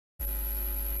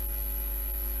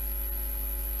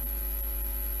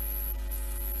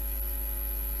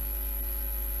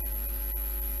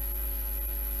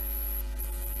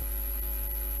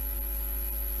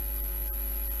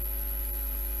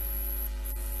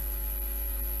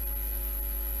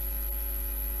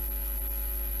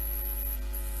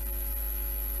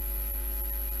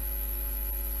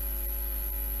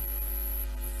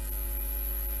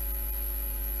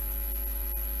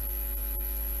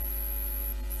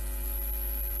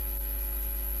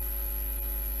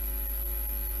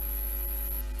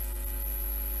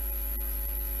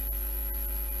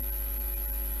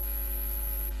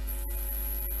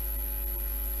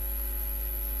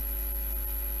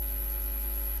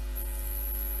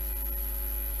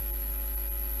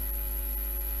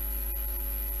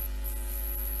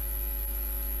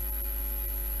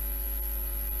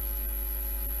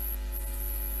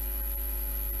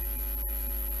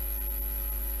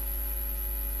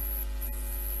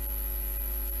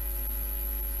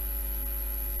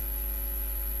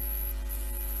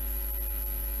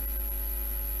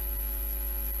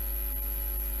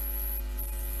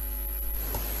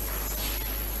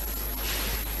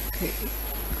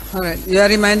All right. You are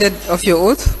reminded of your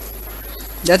oath,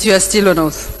 that you are still on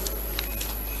oath.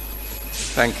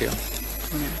 Thank you.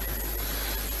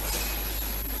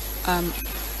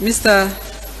 Mr.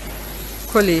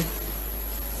 Colley,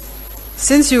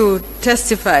 since you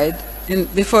testified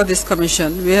before this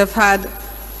commission, we have had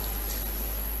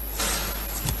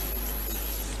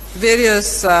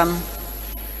various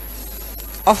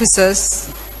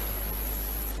officers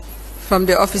from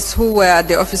the office who were at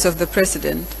the office of the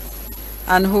president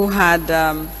and who had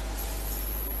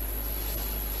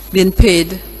been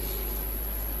paid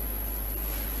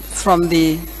from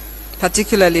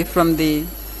particularly from the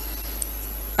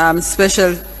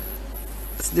Special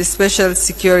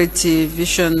Security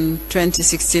Vision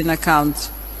 2016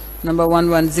 account number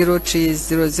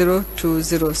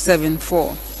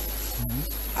 1103002074.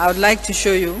 I would like to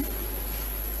show you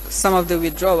some of the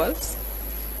withdrawals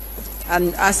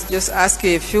and just ask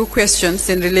you a few questions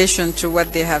in relation to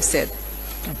what they have said.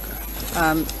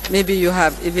 Okay. Maybe you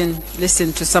have even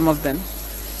listened to some of them.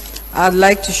 I'd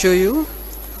like to show you,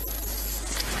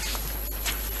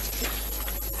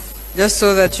 just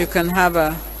so that you can have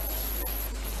a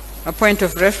point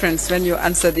of reference when you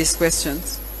answer these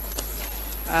questions.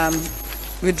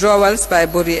 Withdrawals by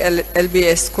Bori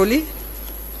LBS Colley,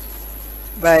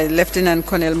 by Lieutenant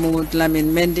Colonel Mahmoud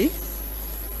Lamin Mendy,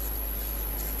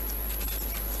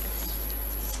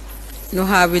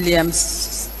 Nuha Williams,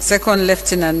 Second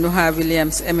Lieutenant Nuha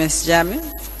Williams MS Jame,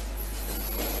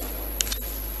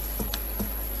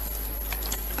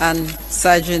 and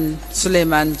Sergeant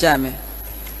Suleiman Jame,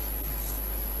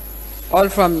 all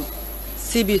from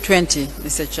CB20,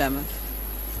 Mr. Chairman.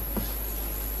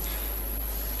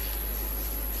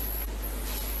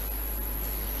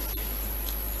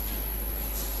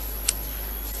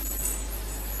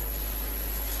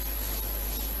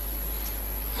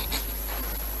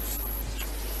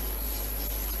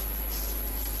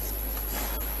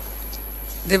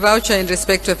 The voucher in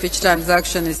respect of each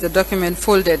transaction is the document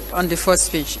folded on the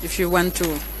first page, if you want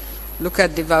to look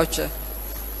at the voucher.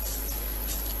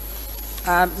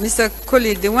 Mr.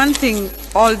 Colley, the one thing,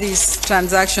 all these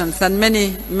transactions and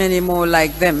many, many more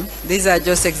like them, these are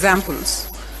just examples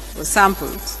or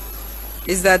samples,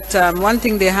 is that one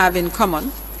thing they have in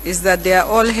common is that they are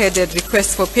all headed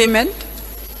requests for payment.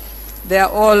 They are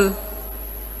all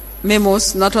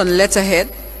memos, not on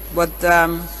letterhead, but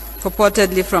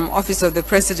purportedly from Office of the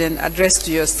President, addressed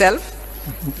to yourself,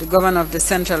 the Governor of the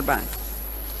Central Bank.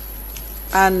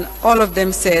 And all of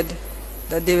them said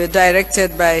that they were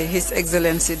directed by His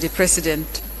Excellency, the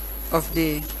President of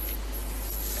the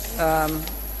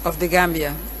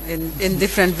Gambia in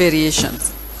different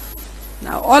variations.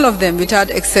 Now, all of them,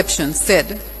 without exception,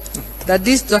 said that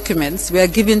these documents were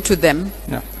given to them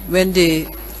when they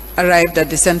arrived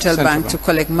at the Central Bank to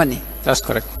collect money. That's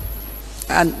correct.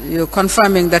 And you're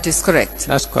confirming that is correct?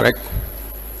 That's correct.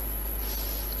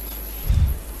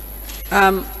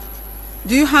 Do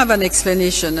you have an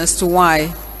explanation as to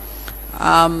why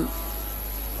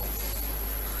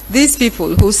these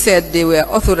people who said they were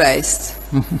authorized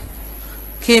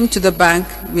came to the bank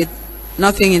with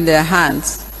nothing in their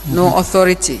hands, no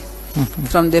authority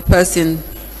from the person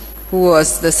who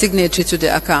was the signatory to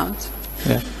the account?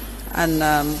 Yeah.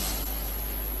 And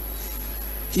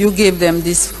you gave them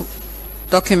this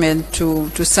document to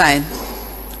sign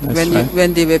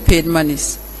when they were paid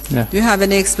monies. Yeah. Do you have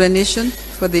any explanation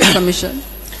for the commission?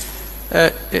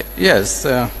 Yes,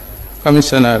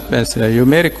 Commissioner Bensler, you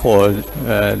may recall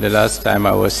the last time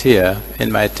I was here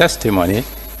in my testimony,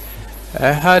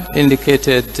 I had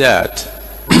indicated that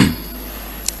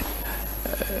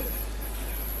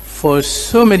for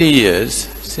so many years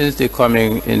since the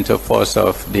coming into force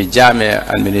of the Jame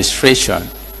administration,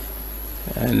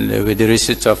 and with the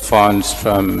receipt of funds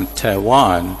from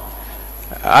Taiwan,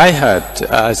 I had,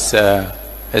 as a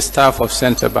staff of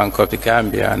Central Bank of the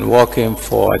Gambia and working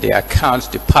for the accounts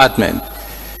department,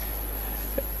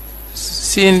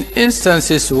 seen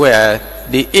instances where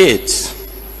the aides,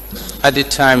 at the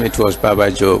time it was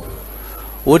Baba Job,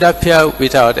 would appear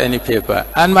without any paper.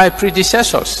 And my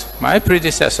predecessors,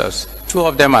 two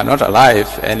of them are not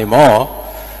alive anymore,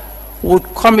 would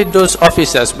commit those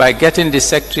officers by getting the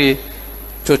secretary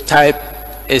to type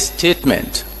a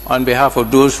statement on behalf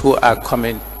of those who are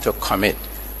coming to commit.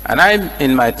 And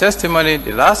in my testimony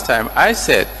the last time, I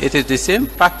said it is the same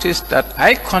practice that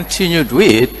I continued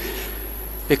with,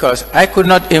 because I could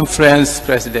not influence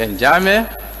President Jame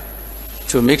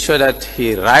to make sure that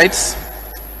he writes,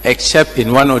 except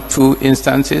in one or two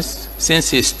instances. Since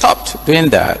he stopped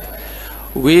doing that,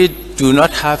 we do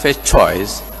not have a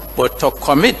choice but to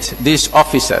commit these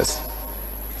officers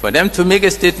for them to make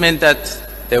a statement that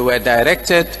they were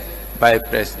directed by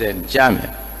President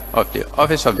Jammeh of the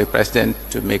Office of the President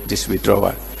to make this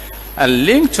withdrawal. And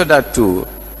linked to that too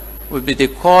would be the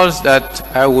calls that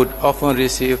I would often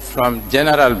receive from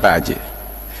General Baji.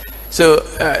 So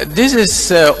this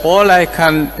is all I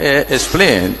can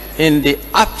explain in the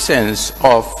absence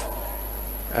of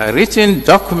written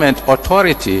document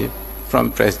authority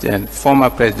from former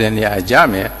President Yahya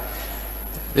Jammeh.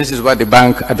 This is what the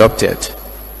bank adopted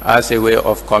as a way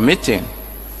of committing,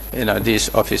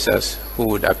 these officers who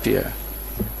would appear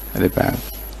at the bank.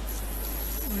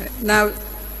 Now,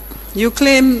 you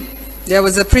claim there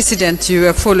was a precedent you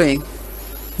were following.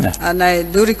 Yeah. And I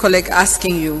do recollect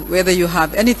asking you whether you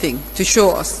have anything to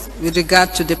show us with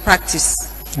regard to the practice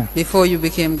before you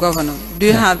became governor. Do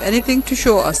you have anything to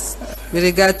show us with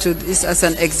regard to this as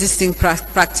an existing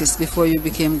practice before you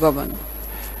became governor?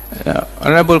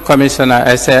 Honorable Commissioner,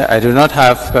 I say I do not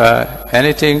have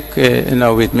anything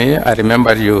with me. I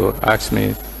remember you asked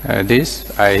me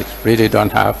this. I really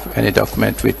don't have any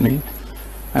document with me.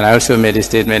 And I also made a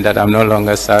statement that I'm no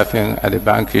longer serving at the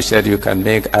bank. You said you can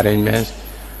make arrangements.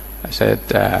 I said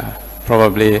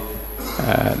probably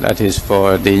that is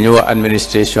for the new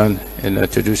administration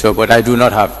to do so, but I do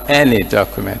not have any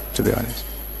document, to be honest.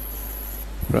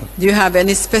 Bro. Do you have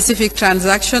any specific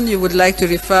transaction you would like to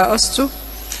refer us to?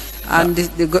 And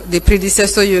the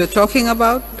predecessor you're talking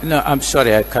about? No, I'm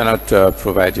sorry, I cannot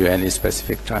provide you any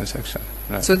specific transaction.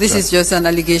 No, so this is just an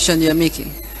allegation you're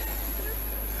making?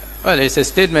 Well, it's a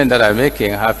statement that I'm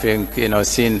making, having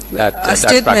seen that a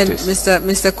statement, practice.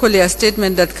 Mr. Colley, a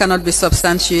statement that cannot be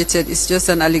substantiated is just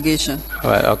an allegation.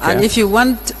 Well, okay. And if you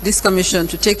want this commission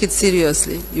to take it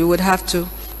seriously, you would have to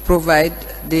provide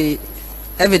the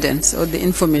evidence or the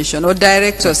information, or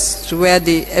direct us to where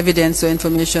the evidence or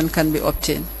information can be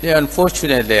obtained. Yeah,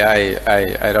 unfortunately,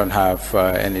 I don't have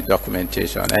any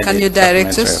documentation. Can you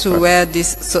direct us to where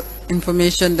this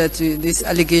information this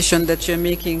allegation that you're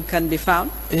making can be found?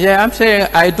 Yeah, I'm saying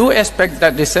I do expect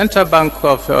that the Central Bank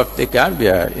of the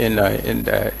Gambia, in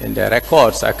the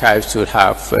records archives, should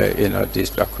have these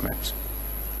documents.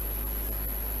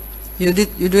 You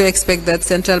do expect that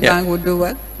Central Bank would do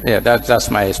what? Yeah, that's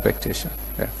my expectation.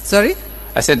 Yeah. Sorry?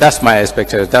 I said that's my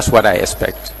expectation. That's what I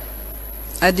expect.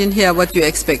 I didn't hear what you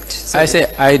expect. Sorry. I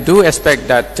say I do expect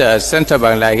that Central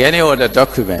Bank, like any other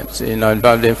documents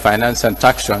involving finance and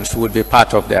taxations, would be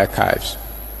part of the archives.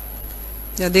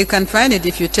 Yeah, they can find it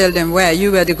if you tell them where.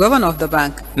 You were the governor of the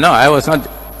bank. No, I was not.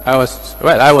 I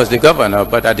was the governor,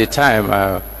 but at the time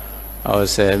I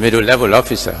was a middle-level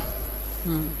officer.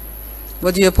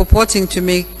 But you're purporting to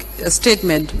make a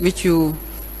statement which you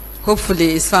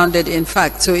hopefully is founded in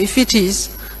fact. So if it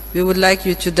is, we would like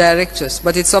you to direct us,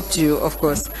 but it's up to you, of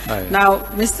course. Right. Now,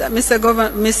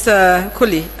 Mr.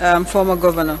 Colley, former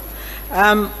governor,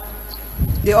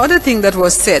 the other thing that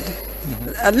was said,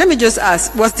 let me just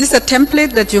ask, was this a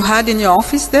template that you had in your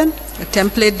office then? A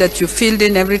template that you filled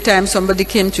in every time somebody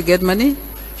came to get money?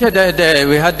 Yeah,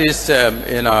 we had this,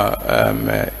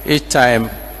 each time,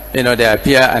 they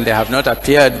appear and they have not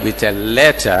appeared with a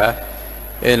letter,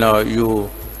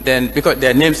 then because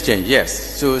their names change,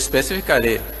 yes. So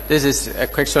specifically, this is a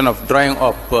question of drawing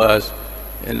up,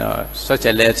 such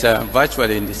a letter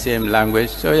virtually in the same language.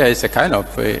 So yeah, it's a kind of,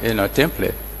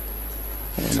 template.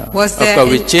 Was there of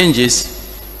course, with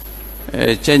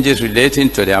changes relating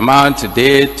to the amount,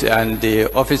 date, and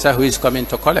the officer who is coming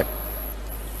to collect.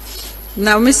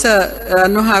 Now, Mr.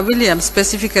 Noha Williams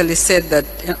specifically said that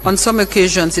on some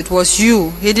occasions it was you.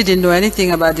 He didn't know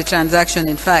anything about the transaction,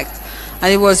 in fact.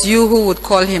 And it was you who would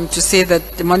call him to say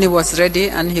that the money was ready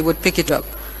and he would pick it up.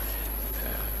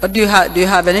 But do you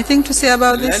have anything to say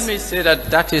about this? Let me say that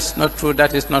that is not true,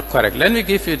 that is not correct. Let me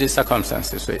give you the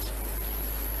circumstances. Wait.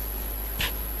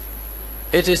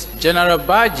 It is General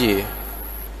Baji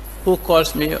who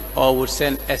calls me or would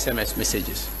send SMS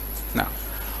messages. Now,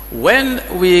 when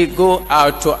we go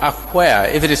out to acquire,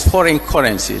 if it is foreign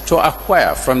currency, to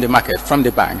acquire from the market, from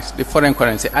the banks, the foreign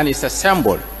currency, and it's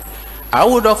assembled, I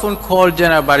would often call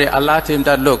General Barry, alert him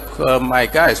that, look, my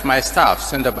guys, my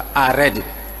staff, are ready.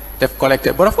 They've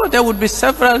collected. But of course, there would be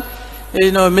several,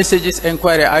 messages,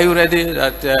 inquiry. Are you ready?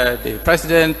 That the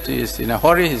president is in a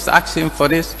hurry. He's asking for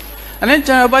this. And then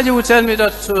General Barry would tell me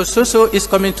that so is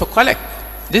coming to collect.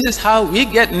 This is how we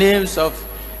get names of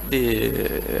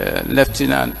the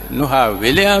Lieutenant Noha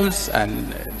Williams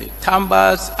and the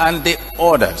Tambas and the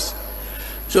others.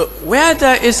 So where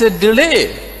there is a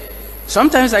delay,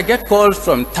 sometimes I get calls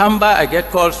from Tamba, I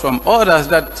get calls from others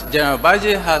that General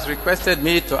Baji has requested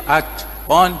me to act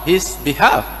on his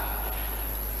behalf.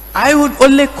 I would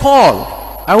only call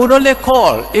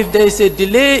if there is a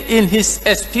delay in his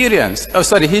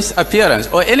his appearance,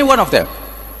 or any one of them.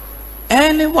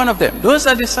 Any one of them. Those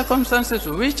are the circumstances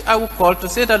which I would call to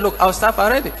say that, look, our staff are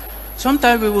ready.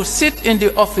 Sometimes we will sit in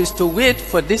the office to wait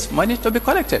for this money to be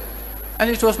collected. And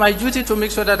it was my duty to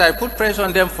make sure that I put pressure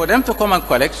on them for them to come and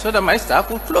collect so that my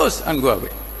staff would close and go away.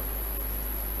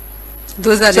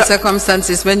 Those are the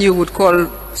circumstances when you would call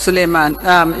Suleiman,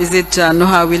 is it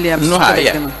Noha Williams? Noha,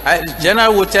 yeah.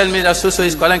 General would tell me that so-so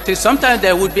is collecting. Sometimes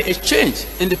there would be a change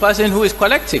in the person who is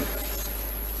collecting.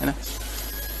 You know?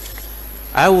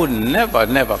 I would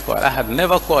never call. I had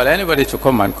never called anybody to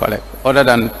come and collect, other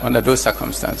than under those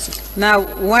circumstances. Now,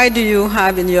 why do you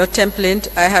have in your template,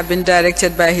 I have been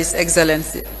directed by His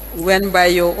Excellency, when by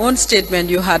your own statement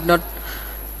you had not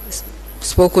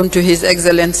spoken to His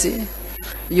Excellency?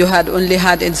 You had only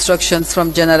had instructions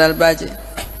from General Baji.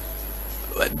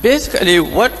 Basically,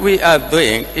 what we are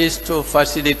doing is to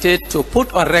facilitate, to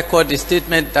put on record the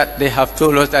statement that they have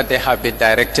told us that they have been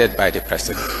directed by the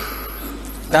President.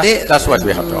 That's what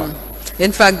we have done.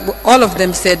 In fact, all of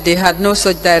them said they had no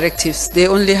such directives. They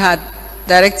only had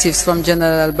directives from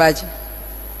General Baji.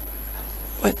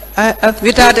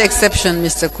 Without exception,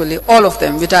 Mr. Colley, all of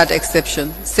them, without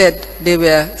exception, said they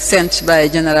were sent by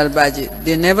General Baji.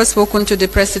 They never spoken to the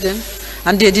President,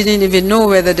 and they didn't even know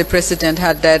whether the President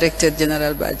had directed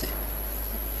General Baji.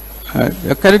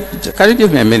 Can you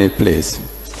give me a minute, please?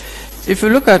 If you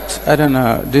look at, I don't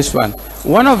know, this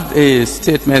one of the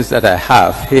statements that I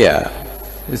have here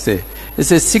is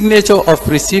a signature of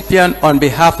recipient on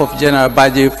behalf of General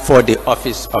Baji for the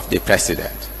office of the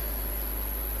President.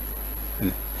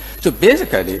 So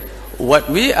basically, what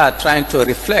we are trying to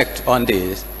reflect on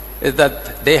this is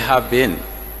that they have been,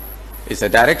 it's a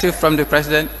directive from the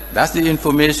President, that's the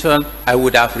information I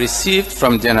would have received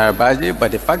from General Baji,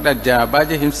 but the fact that General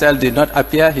Baji himself did not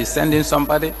appear, he's sending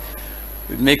somebody,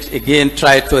 makes again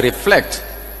try to reflect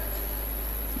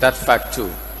that fact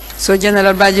too. So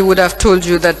General Baji would have told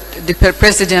you that the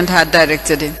President had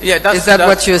directed him? Yeah, is that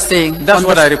what you're saying? That's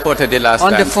what I reported the last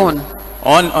time. On the phone?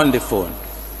 On the phone.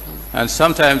 And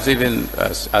sometimes even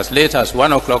as late as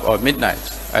 1 o'clock or midnight,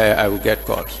 I would get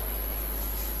calls.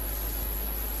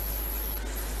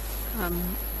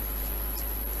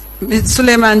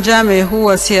 Suleiman Jame, who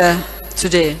was here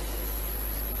today,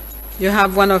 you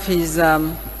have one of his,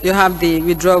 you have the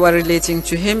withdrawal relating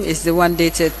to him, is the one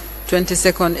dated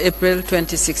 22nd April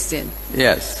 2016.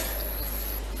 Yes.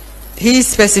 He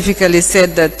specifically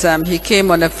said that he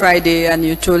came on a Friday and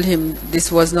you told him this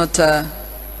was not a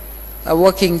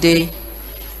working day.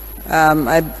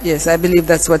 Yes, I believe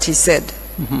that's what he said.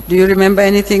 Mm-hmm. Do you remember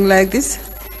anything like this?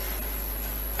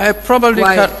 I probably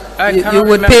can't. You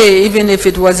would pay even if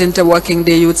it wasn't a working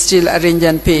day. You would still arrange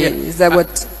and pay. Yeah. Is that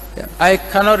what? Yeah. I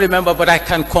cannot remember, but I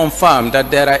can confirm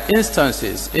that there are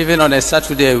instances, even on a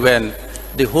Saturday, when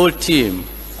the whole team,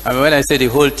 I mean, when I say the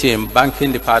whole team,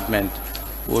 banking department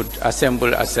would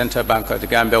assemble at Central Bank of the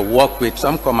Gambia, work with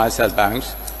some commercial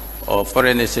banks or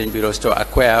foreign exchange bureaus to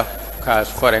acquire cash,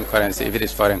 foreign currency, if it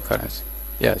is foreign currency.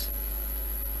 Yes.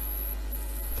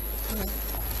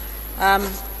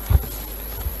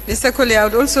 Mr. Colley, I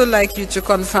would also like you to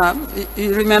confirm,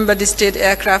 you remember the state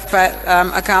aircraft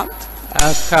account?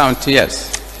 Account,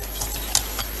 yes.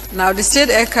 Now, the state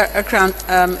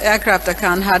aircraft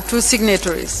account had two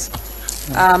signatories,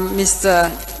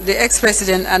 the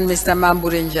ex-president and Mr.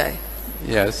 Mamburinjai.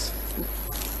 Yes.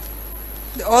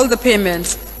 All the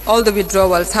payments, all the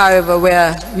withdrawals, however,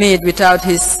 were made without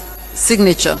his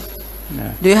signature.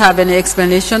 Yeah. Do you have any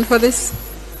explanation for this?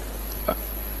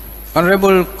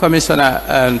 Honorable Commissioner,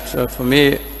 and for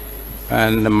me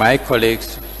and my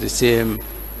colleagues, the same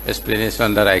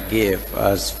explanation that I gave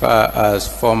as far as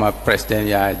former President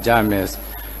Yahya Jammeh's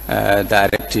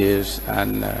directives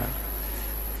and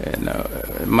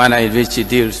manner in which he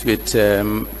deals with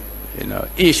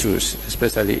issues,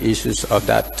 especially issues of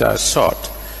that sort,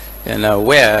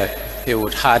 where he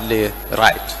would hardly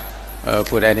write,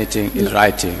 put anything in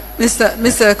writing.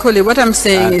 Mr. Colley, what I'm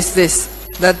saying is this,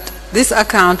 that this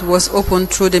account was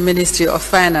opened through the Ministry of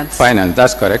Finance. Finance,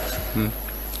 that's correct.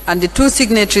 And the two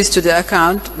signatories to the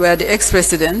account were the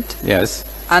ex-president, yes,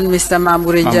 and Mr.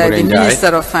 Mamburinjai, the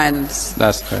Minister of Finance.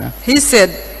 That's correct. He said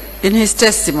in his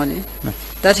testimony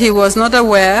that he was not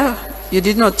aware, you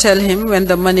did not tell him when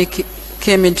the money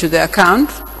came into the account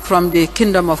from the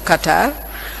Kingdom of Qatar,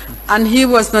 and he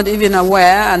was not even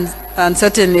aware, and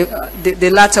certainly the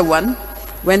latter one,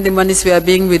 when the monies were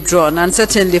being withdrawn. And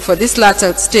certainly for this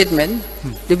latter statement,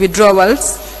 the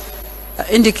withdrawals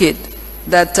indicate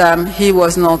that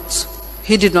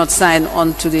he did not sign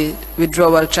on to the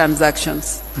withdrawal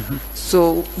transactions.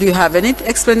 So do you have any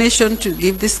explanation to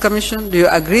give this commission? Do you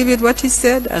agree with what he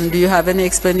said, and do you have any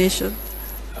explanation?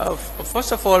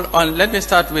 First of all, let me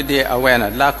start with the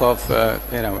awareness, lack of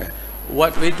awareness.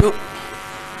 What we do.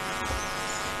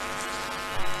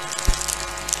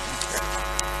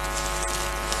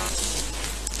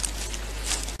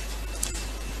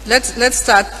 Let's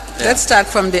start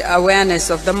from the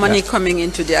awareness of the money coming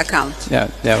into the account.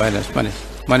 Yeah, the awareness,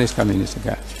 money is coming into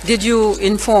the account. Did you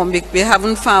inform? We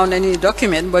haven't found any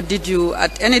document, but did you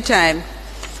at any time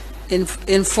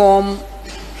inform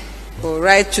or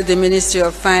write to the Ministry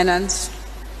of Finance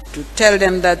to tell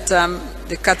them that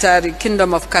the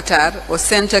Kingdom of Qatar, or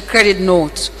sent a credit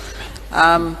note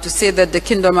to say that the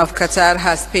Kingdom of Qatar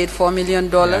has paid $4 million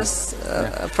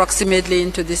approximately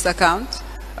into this account?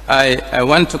 I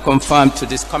want to confirm to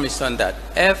this commission that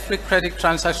every credit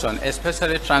transaction,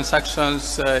 especially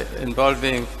transactions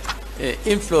involving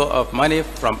inflow of money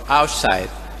from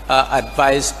outside, are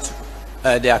advised,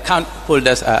 the account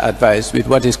holders are advised with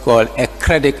what is called a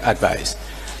credit advice.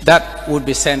 That would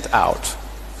be sent out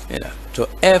to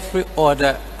every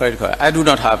other credit card. I do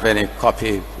not have any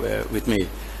copy with me,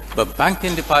 but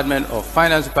banking department or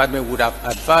finance department would have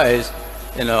advised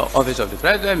Office of the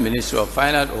President, Ministry of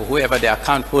Finance, or whoever the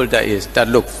account holder is, that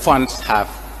look, funds have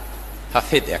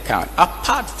hit the account.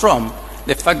 Apart from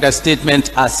the fact that statements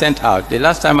are sent out. The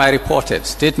last time I reported,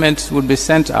 statements would be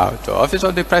sent out to Office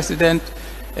of the President,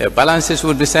 balances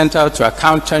would be sent out to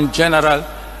Accountant General,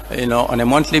 on a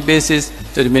monthly basis,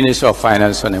 to the Ministry of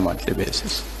Finance on a monthly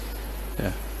basis.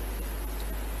 Yeah.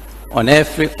 On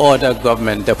every other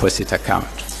government deposit account.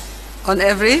 On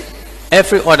every?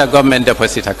 Every other government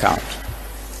deposit account.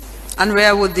 And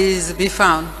where would these be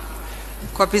found?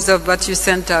 Copies of what you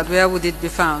sent out, where would it be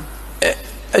found?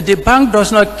 The bank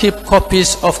does not keep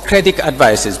copies of credit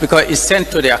advices because it's sent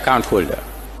to the account holder.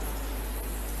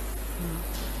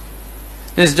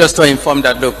 This is just to inform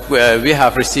that, look, we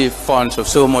have received funds of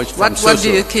so much from What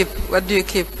do you keep? What do you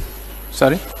keep?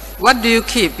 Sorry? What do you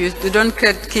keep? You don't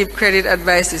keep credit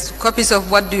advices. Copies of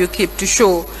what do you keep to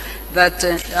show that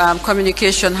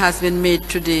communication has been made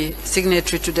to the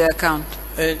signatory to the account?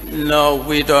 No,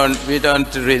 we don't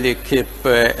really keep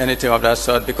anything of that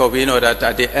sort, because we know that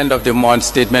at the end of the month,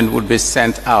 statement would be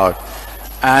sent out,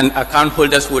 and account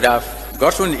holders would have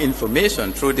gotten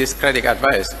information through this credit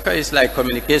advice. It's like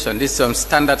communication. This is some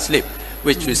standard slip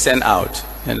which we send out.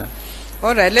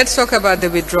 All right, let's talk about the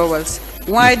withdrawals.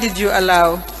 Why did you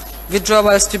allow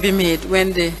withdrawals to be made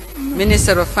when the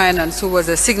Minister of Finance, who was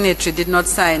a signatory, did not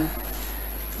sign?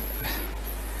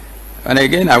 And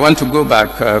again, I want to go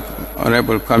back,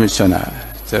 Honorable Commissioner,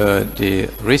 to the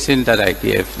reason that I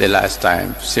gave the last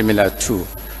time, similar to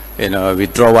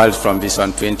withdrawals from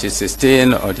Vision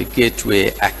 2016 or the Gateway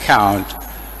account,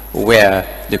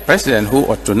 where the President, who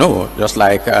ought to know, just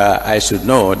like I should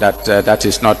know, that that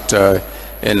is not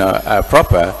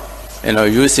proper,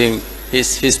 using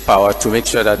his power to make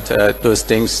sure that those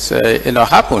things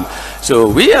happen. So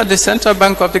we at the Central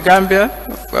Bank of the Gambia,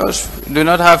 of course, do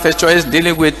not have a choice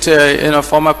dealing with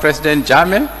former President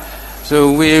Jammeh.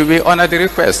 So we honor the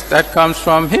request that comes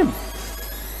from him.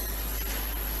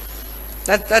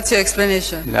 That's your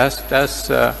explanation. That's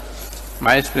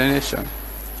my explanation.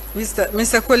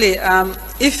 Mr. Colley,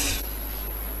 if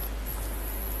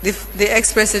the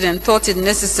ex-president thought it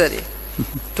necessary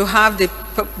to have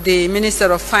the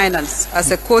Minister of Finance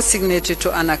as a co-signatory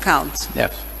to an account,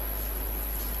 yes,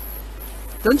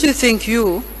 don't you think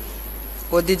you,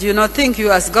 or did you not think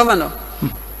you as governor,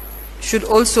 should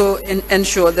also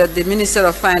ensure that the Minister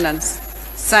of Finance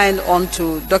signed on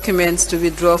to documents to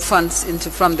withdraw funds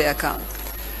from the account?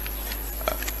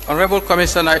 Honorable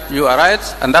Commissioner, you are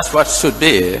right, and that's what should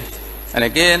be. And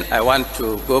again, I want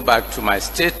to go back to my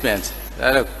statement.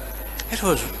 It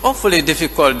was awfully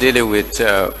difficult dealing with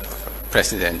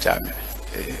President Jammeh.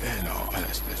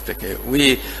 Honestly speaking,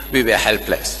 we were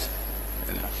helpless.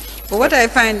 But what I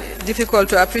find difficult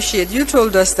to appreciate, you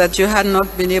told us that you had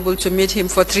not been able to meet him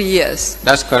for 3 years.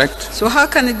 That's correct. So how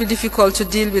can it be difficult to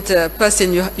deal with a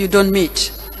person you don't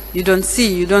meet, you don't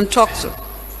see, you don't talk to?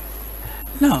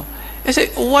 No. I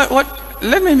say,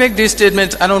 let me make this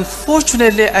statement, and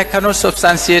unfortunately I cannot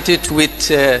substantiate it with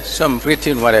some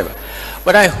written whatever.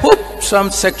 But I hope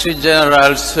some Secretary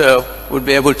Generals would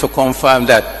be able to confirm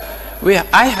that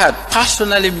I had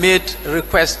personally made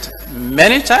requests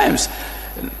many times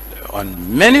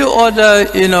on many other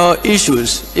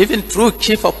issues, even through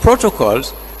chief of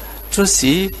protocols, to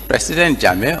see President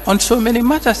Jammeh on so many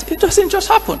matters. It doesn't just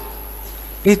happen.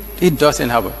 It doesn't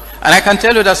happen. And I can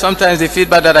tell you that sometimes the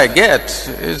feedback that I get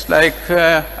is like,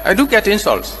 I do get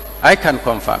insults. I can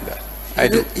confirm that. I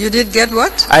do. You did get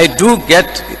what? I do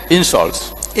get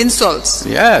insults. Insults?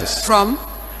 Yes. From?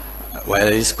 Well,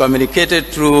 it's communicated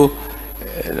through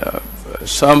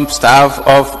some staff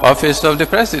of office of the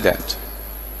president.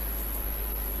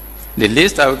 The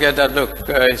least I would get that, look,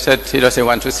 he said he doesn't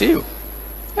want to see you.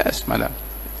 Yes, madam.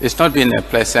 It's not been a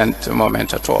pleasant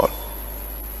moment at all.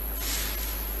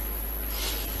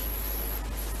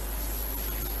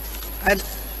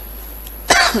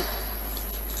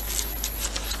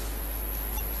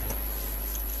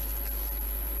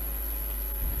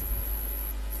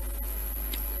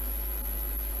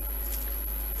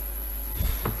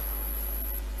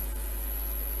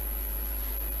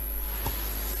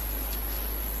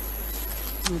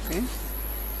 Okay.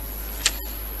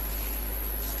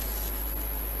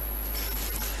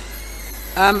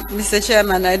 Mr.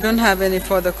 Chairman, I don't have any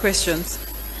further questions.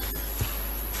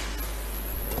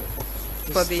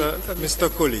 Mr.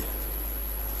 Colley,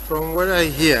 from what I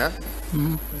hear,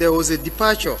 there was a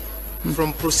departure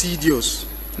from procedures,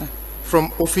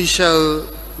 from official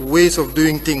ways of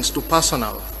doing things to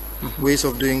personal ways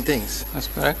of doing things. That's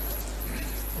correct.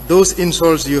 Those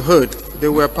insults you heard, they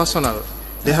were personal.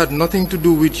 They had nothing to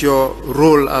do with your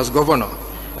role as governor.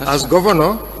 As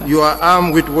governor, you are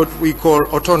armed with what we call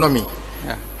autonomy.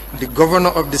 Yeah. The governor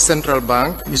of the central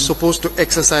bank is supposed to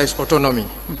exercise autonomy,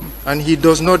 and he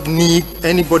does not need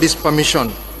anybody's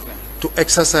permission to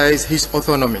exercise his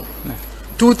autonomy.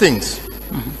 Two things.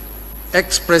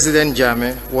 Ex-President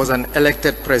Jammeh was an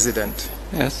elected president.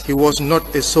 Yes. He was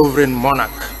not a sovereign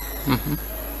monarch.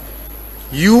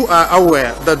 You are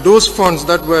aware that those funds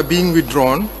that were being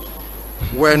withdrawn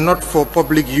were not for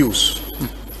public use.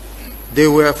 They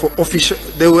were for official,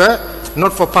 they were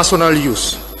not for personal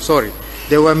use, sorry.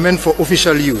 They were meant for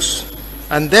official use.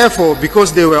 And therefore,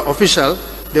 because they were official,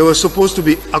 they were supposed to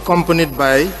be accompanied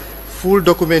by full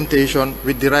documentation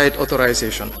with the right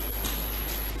authorization.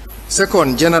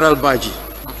 Second, General Baji.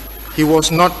 He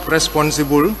was not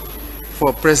responsible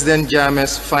for President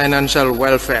Jammeh's financial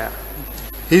welfare.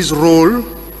 His role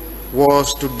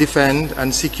was to defend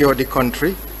and secure the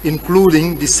country,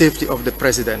 including the safety of the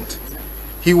president.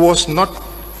 He was not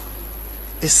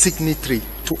a signatory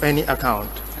to any account.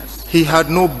 He had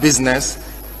no business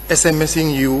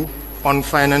SMSing you on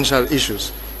financial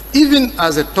issues. Even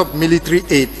as a top military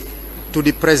aide to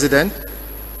the president,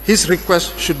 his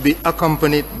request should be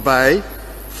accompanied by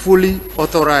fully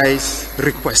authorized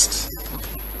requests,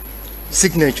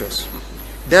 signatures.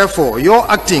 Therefore, your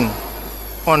acting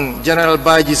on General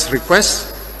Baji's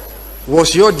request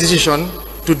was your decision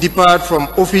to depart from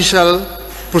official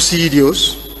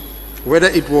procedures, whether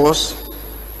it was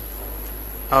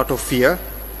out of fear,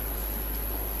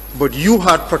 but you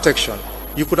had protection.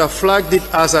 You could have flagged it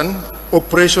as an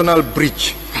operational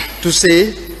breach to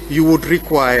say you would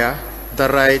require the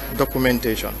right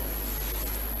documentation.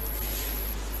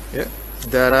 Yeah.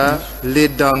 There are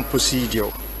laid down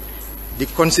procedure. The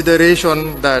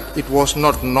consideration that it was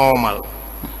not normal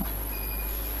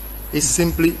is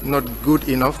simply not good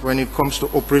enough when it comes to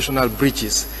operational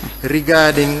breaches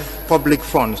regarding public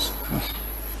funds.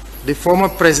 The former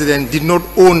president did not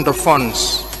own the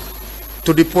funds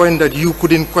to the point that you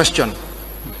couldn't question.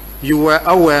 You were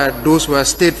aware those were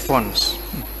state funds.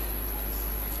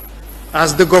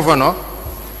 As the governor,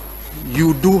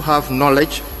 you do have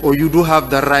knowledge, or you do have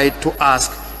the right to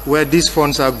ask where these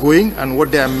funds are going and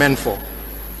what they are meant for.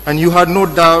 And you had no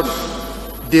doubt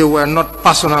they were not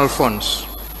personal funds.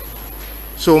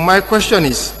 So my question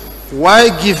is, why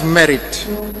give merit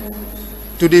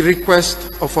to the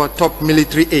request of a top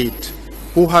military aide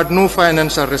who had no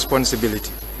financial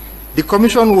responsibility? The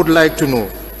Commission would like to know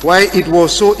why it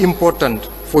was so important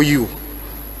for you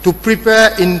to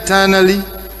prepare internally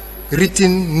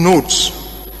written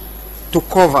notes to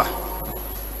cover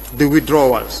the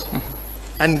withdrawals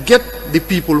and get the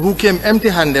people who came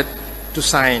empty-handed to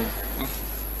sign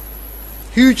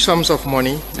huge sums of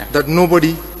money that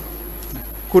nobody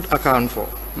could account for.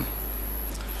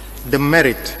 The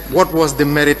merit, what was the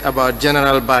merit about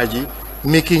General Baji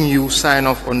making you sign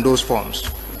off on those forms?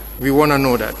 We want to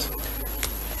know that.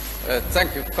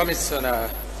 Thank you, Commissioner,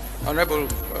 Honorable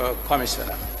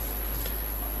Commissioner.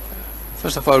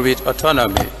 First of all, with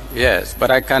autonomy, yes, but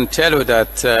I can tell you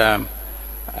that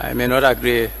I may not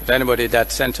agree with anybody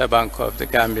that Central Bank of the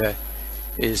Gambia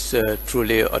is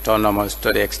truly autonomous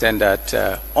to the extent that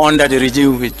under the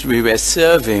regime which we were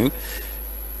serving,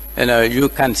 you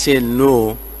can say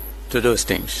no to those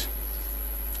things.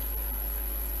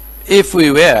 If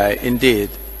we were indeed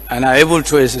and are able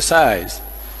to exercise,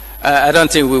 I don't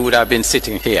think we would have been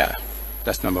sitting here.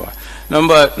 That's number one.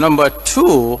 Number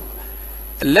two,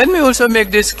 let me also make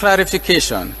this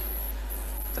clarification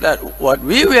that what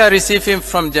we were receiving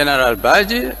from General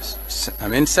Baji,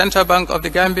 Central Bank of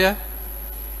the Gambia,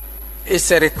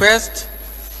 is a request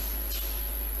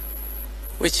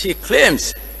which he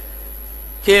claims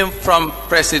came from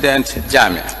President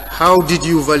Jammeh. How did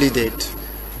you validate?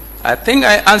 I think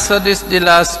I answered this the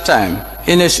last time.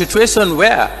 In a situation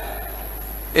where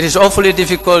it is awfully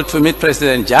difficult to meet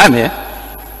President Jammeh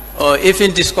or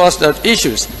even discuss those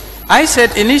issues, I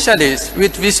said initially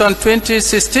with Vision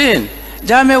 2016,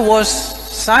 Jammeh was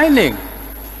signing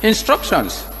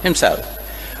instructions himself.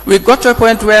 We got to a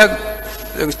point where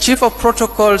the Chief of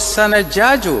Protocol, Sana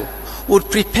Jaju, would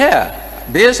prepare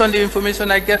based on the information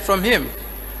I get from him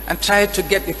and try to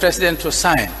get the president to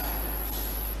sign.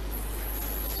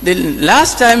 The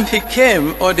last time he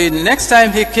came, or the next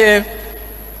time he came,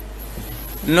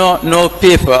 no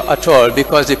paper at all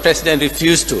because the president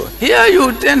refused to. Here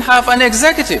you then have an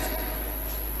executive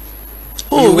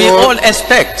who we all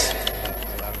expect.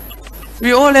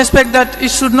 We all expect that it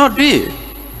should not be,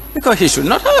 because he should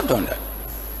not have done that.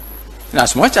 And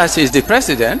as much as he is the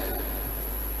president,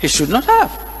 he should not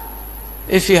have.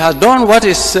 If he had done what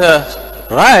is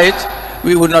right,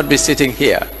 we would not be sitting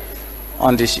here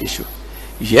on this issue.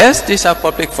 Yes, these are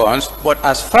public funds, but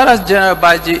as far as General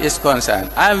Baji is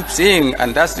concerned, I'm seeing,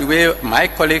 and that's the way my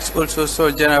colleagues also saw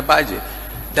General Baji,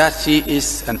 that he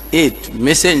is an aide,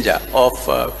 messenger of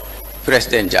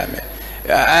President Jammeh.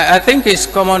 I think it's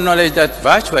common knowledge that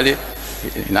virtually,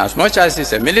 in as much as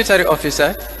he's a military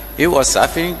officer, he was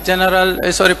serving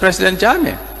President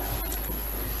Jammeh.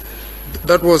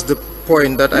 That was the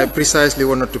point that I precisely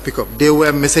wanted to pick up. They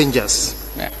were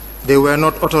messengers. Yeah. They were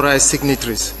not authorized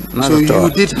signatories. Not so at all.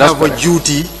 you did have a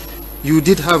duty. You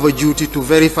did have a duty to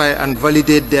verify and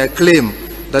validate their claim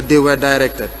that they were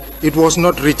directed. It was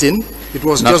not written. It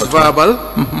was not just verbal.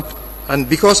 And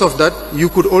because of that, you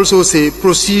could also say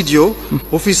procedure,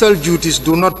 official duties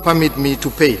do not permit me to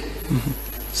pay.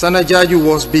 Sana Jaju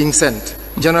was being sent.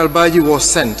 General Baji was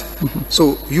sent.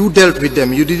 So you dealt with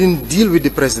them. You didn't deal with the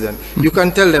president. You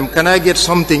can tell them, can I get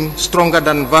something stronger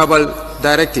than verbal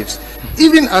directives?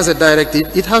 Even as a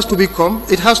directive, it has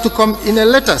to come in a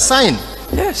letter, signed.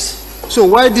 Yes. So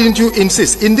why didn't you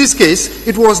insist? In this case,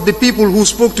 it was the people who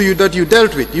spoke to you that you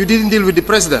dealt with. You didn't deal with the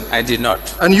president. I did not.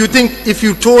 And you think if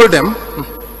you told them,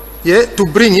 to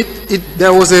bring it,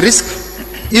 there was a risk,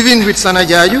 even with Sana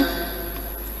Jaju?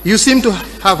 You seem to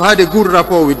have had a good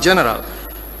rapport with General,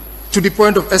 to the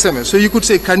point of SMS. So you could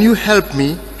say, can you help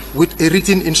me with a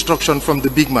written instruction from the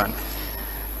big man?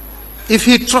 If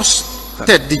he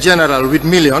trusted the General with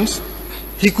millions,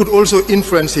 he could also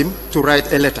influence him to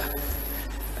write a letter.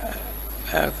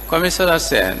 Commissioner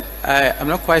Sen, I'm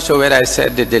not quite sure whether I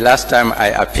said it the last time I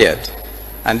appeared.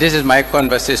 And this is my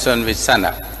conversation with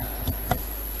Sana.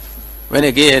 When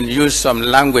again used some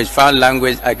language, foul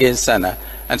language against Sana,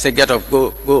 and say, get up,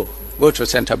 go to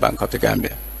Central Bank of the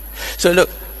Gambia. So look,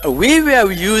 we were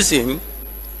using,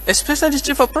 especially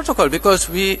Chief of Protocol, because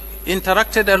we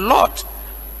interacted a lot.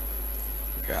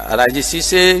 Alaji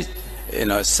Sise,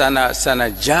 Sana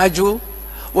Jaju,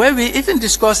 where we even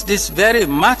discussed this very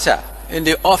matter in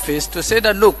the office to say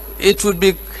that, look, it would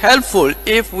be helpful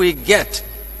if we get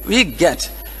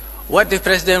what the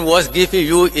president was giving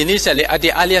you initially at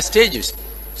the earlier stages.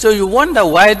 So you wonder,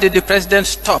 why did the president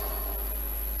stop?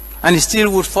 And he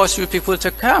still would force you people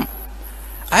to come.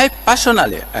 I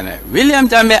personally, and William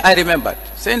Jammeh, I remembered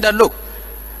saying that, look,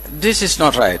 this is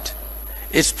not right.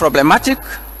 It's problematic,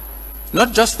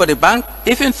 not just for the bank,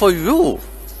 even for you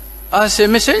as a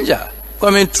messenger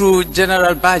coming through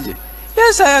General Baji.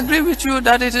 Yes, I agree with you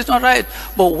that it is not right.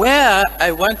 But where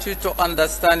I want you to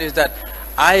understand is that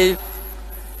I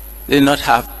did not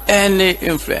have any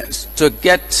influence to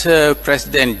get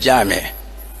President Jammeh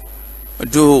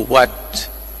do what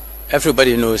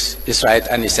everybody knows is right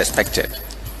and is expected.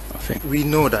 We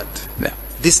know that. Yeah.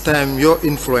 This time your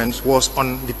influence was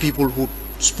on the people who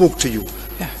spoke to you.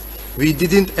 Yeah. We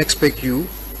didn't expect you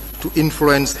to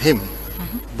influence him,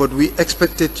 but we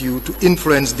expected you to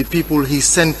influence the people he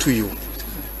sent to you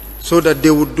so that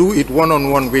they would do it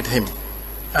one-on-one with him.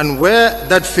 And where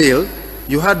that failed,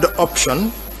 you had the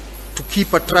option to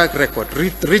keep a track record,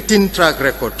 written track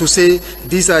record, to say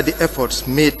these are the efforts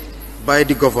made by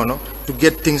the governor to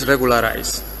get things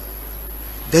regularized.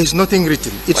 There is nothing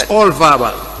written. It's all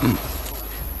verbal.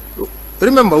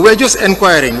 Remember, we're just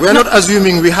inquiring. We're not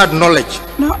assuming we had knowledge.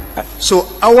 No. So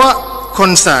our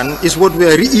concern is what we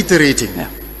are reiterating. Yeah.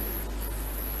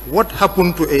 What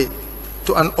happened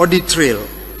to an audit trail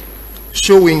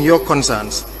showing your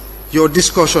concerns, your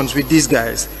discussions with these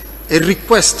guys, a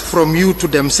request from you to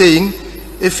them saying,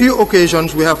 a few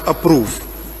occasions we have approved.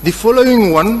 The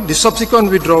following one, the subsequent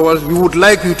withdrawals, we would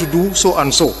like you to do so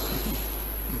and so.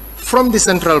 From the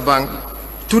central bank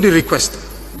to the request.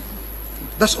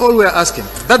 That's all we're asking.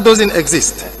 That doesn't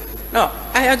exist. No.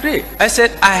 I agree. I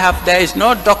said there is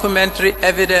no documentary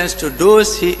evidence to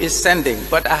those he is sending,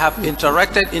 but I have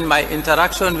interacted in my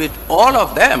interaction with all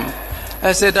of them.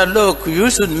 I said, look,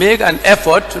 you should make an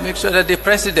effort to make sure that the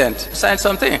president signs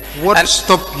something. What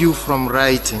stopped you from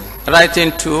writing?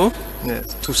 Writing to?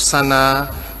 Yes, to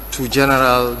Sana, to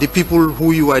General, the people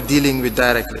who you are dealing with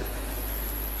directly.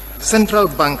 Central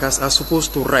bankers are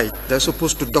supposed to write. They're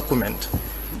supposed to document.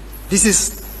 This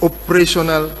is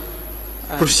operational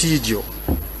procedure.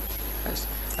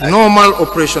 Normal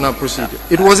operational procedure.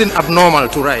 It wasn't abnormal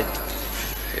to write.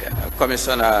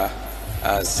 Commissioner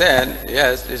said,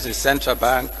 yes, this is central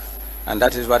bank, and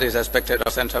that is what is expected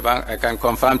of central bank. I can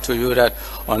confirm to you that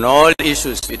on all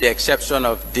issues, with the exception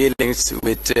of dealings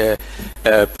with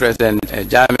President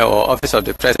Jammeh or Office of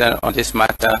the President on this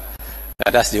matter,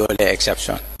 that's the only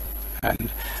exception. And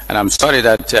I'm sorry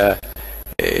that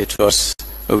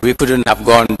we couldn't have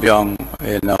gone beyond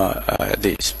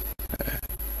this.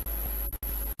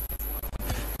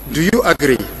 Do you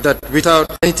agree that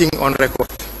without anything on record,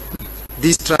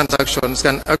 these transactions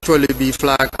can actually be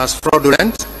flagged as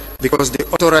fraudulent because the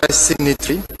authorized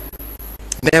signatory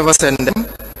never sent them,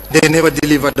 they never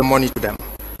delivered the money to them.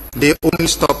 They only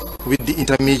stop with the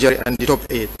intermediary and the top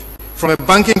 8. From a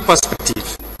banking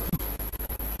perspective,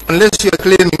 unless you are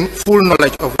claiming full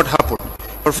knowledge of what happened,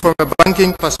 but from a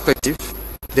banking perspective,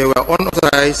 they were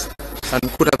unauthorized and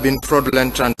could have been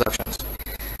fraudulent transactions.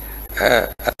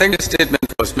 I think the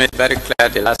statement was made very clear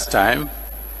the last time.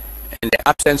 In the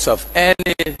absence of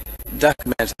any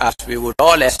documents, as we would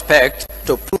all expect,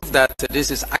 to prove that this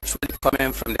is actually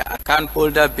coming from the account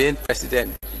holder being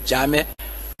President Jammeh,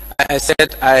 I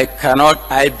said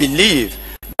I believe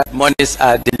that monies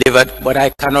are delivered, but I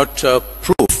cannot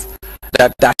prove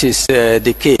that that is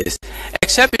the case,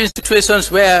 except in situations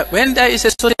where when there is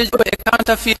a shortage of a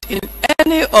counterfeit in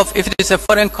if it is a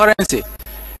foreign currency,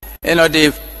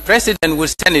 the president will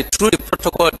send it through the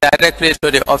protocol directly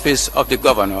to the office of the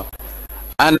governor,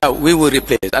 and we will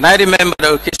replace. And I remember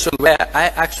the occasion where I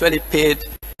actually paid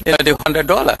the $100.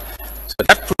 So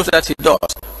that proves that he does.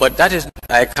 But that is,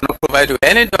 I cannot provide you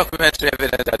any documentary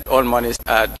evidence that all monies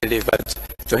are delivered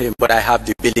to him, but I have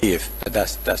the belief that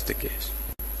that's the case.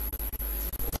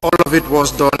 All of it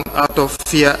was done out of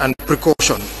fear and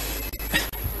precaution.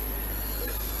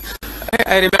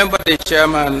 I remember the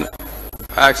chairman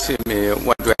asking me,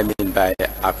 what do I mean by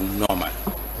abnormal?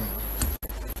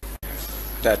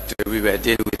 That we were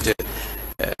dealing with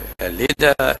a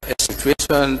leader, a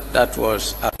situation that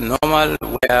was abnormal,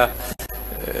 where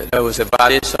there was a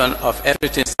violation of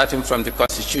everything starting from the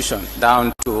Constitution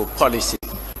down to policy,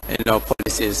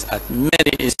 policies at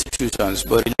many institutions,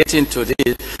 but relating to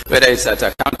this, whether it's at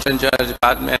Accountant General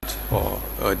Department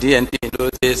or DNP in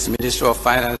those days, Ministry of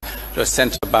Finance, the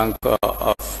Central Bank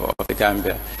of the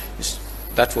Gambia.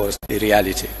 That was the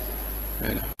reality.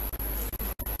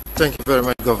 Thank you very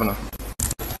much, Governor.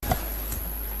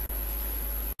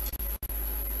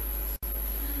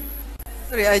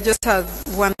 Sorry, I just have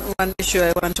one issue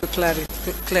I want to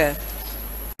clear.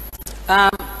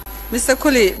 Mr.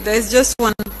 Colley, there is just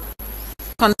one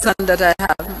concern that I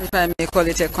have, if I may call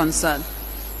it a concern.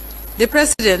 The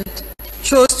President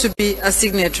chose to be a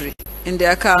signatory in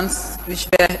the accounts which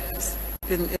were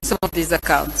in some of these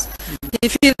accounts. He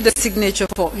filled the signature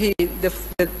form,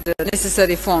 the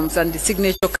necessary forms and the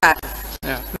signature card,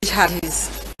 which had his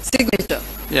signature.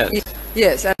 Yes.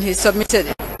 Yes, and he submitted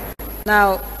it.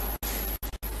 Now,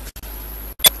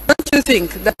 don't you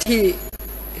think that he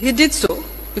did so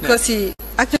because he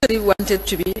actually wanted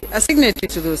to be a signatory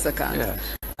to those accounts?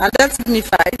 Yes. And that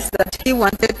signifies that he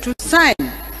wanted to sign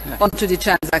onto the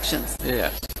transactions.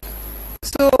 Yes.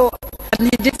 So,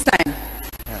 and he did sign.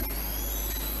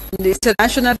 In the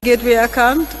International Gateway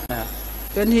account,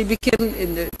 when he became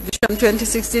in the Vision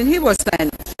 2016, he was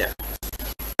signing.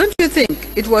 Don't you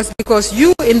think it was because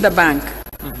you in the bank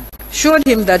showed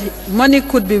him that money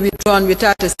could be withdrawn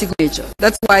without a signature?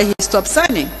 That's why he stopped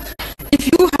signing. If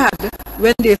you had,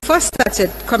 when they first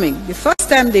started coming, the first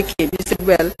time they came, you said,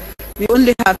 well, we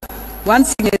only have one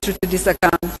signature to this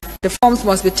account. The forms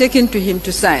must be taken to him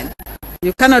to sign.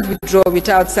 You cannot withdraw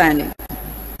without signing.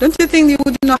 Don't you think you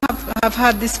would not have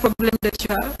had this problem that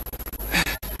you have?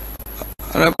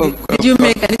 Did you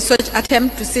make any such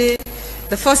attempt to say,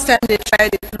 the first time they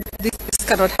tried it, this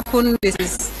cannot happen, this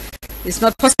is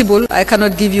not possible, I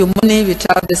cannot give you money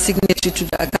without the signature to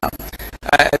the account?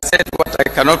 I said what I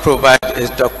cannot provide is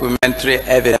documentary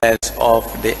evidence of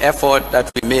the effort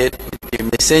that we made with the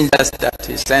messengers that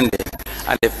he's sending,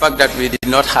 and the fact that we did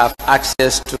not have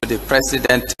access to the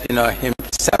president,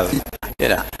 himself.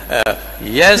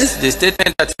 Yes, the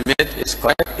statement that he made is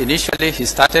correct. Initially, he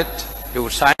started He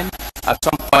would sign. At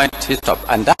some point, he stopped.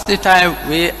 And that's the time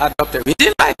we adopted. We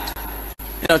didn't like,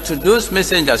 to those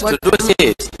messengers, to those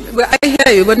aides. Well, I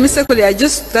hear you, but Mr. Colley, I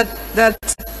just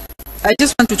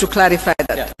wanted to clarify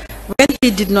that. Yeah. When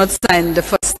he did not sign the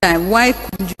first time, why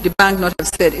could the bank not have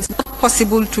said it's not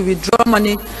possible to withdraw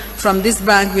money from this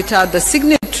bank without the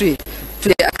signatory to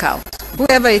the account?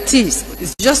 Whoever it is,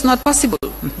 it's just not possible.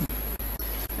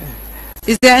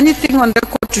 Is there anything on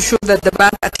record to show that the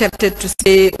bank attempted to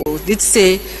say or did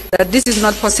say that this is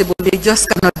not possible, they just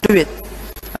cannot do it?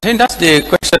 I think that's the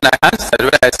question I answered,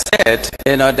 where I said,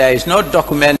 there is no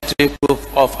documentary proof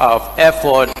of our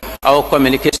effort, our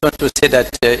communication to say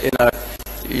that,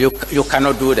 you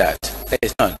cannot do that. There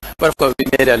is none. But of course, we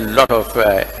made a lot of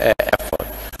effort.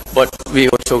 But we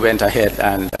also went ahead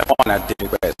and honored the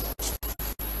request.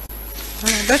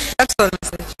 That's all,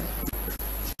 Mr. Chairman.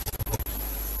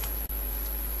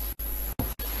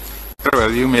 Very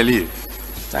well, you may leave.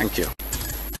 Thank you.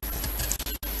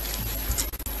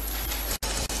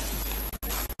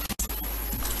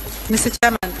 Mr.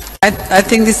 Chairman, I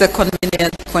think this is a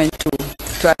convenient point to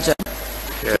adjourn.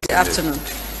 Yes, Good afternoon.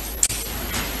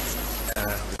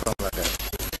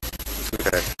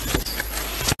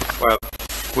 Well,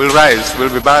 we'll rise.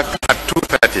 We'll be back at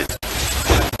 2:30.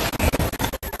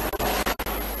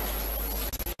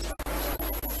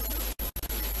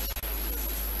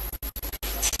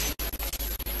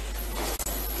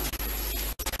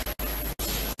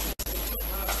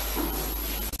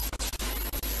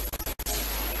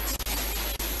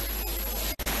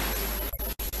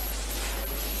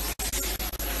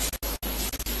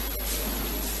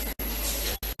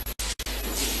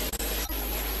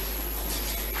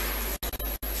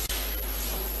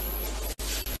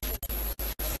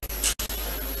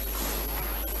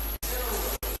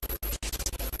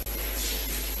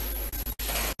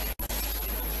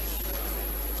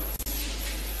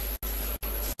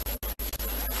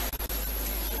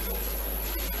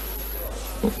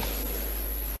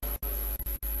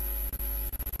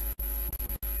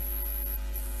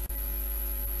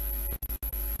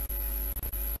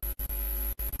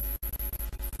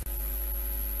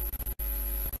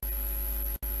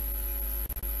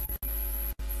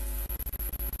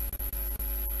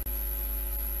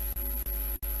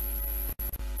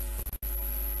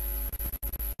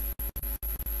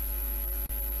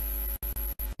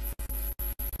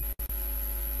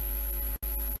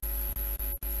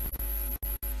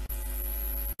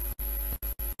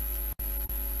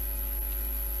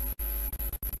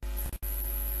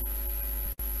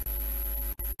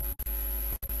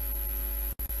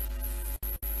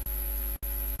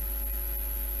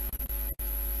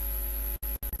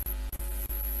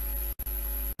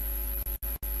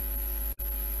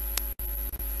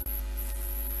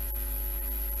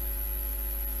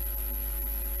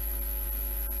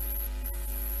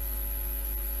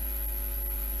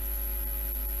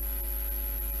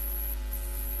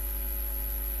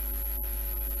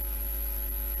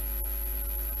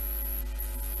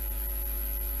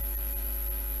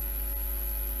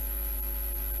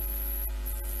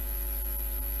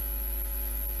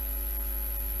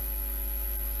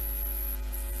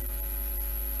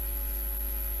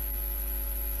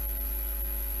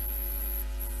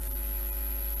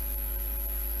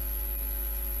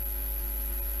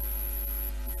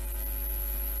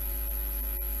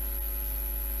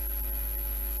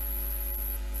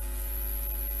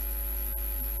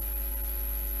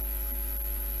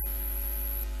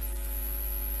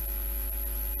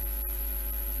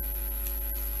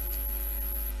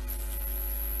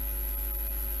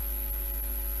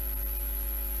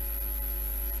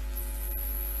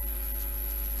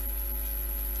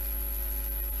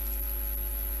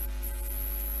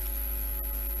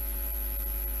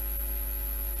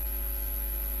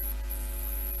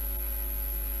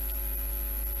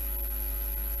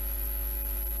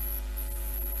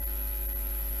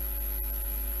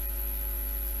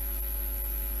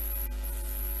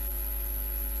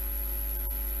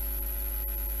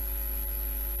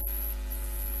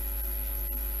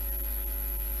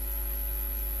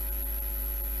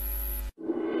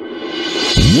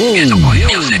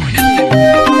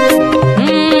 Music.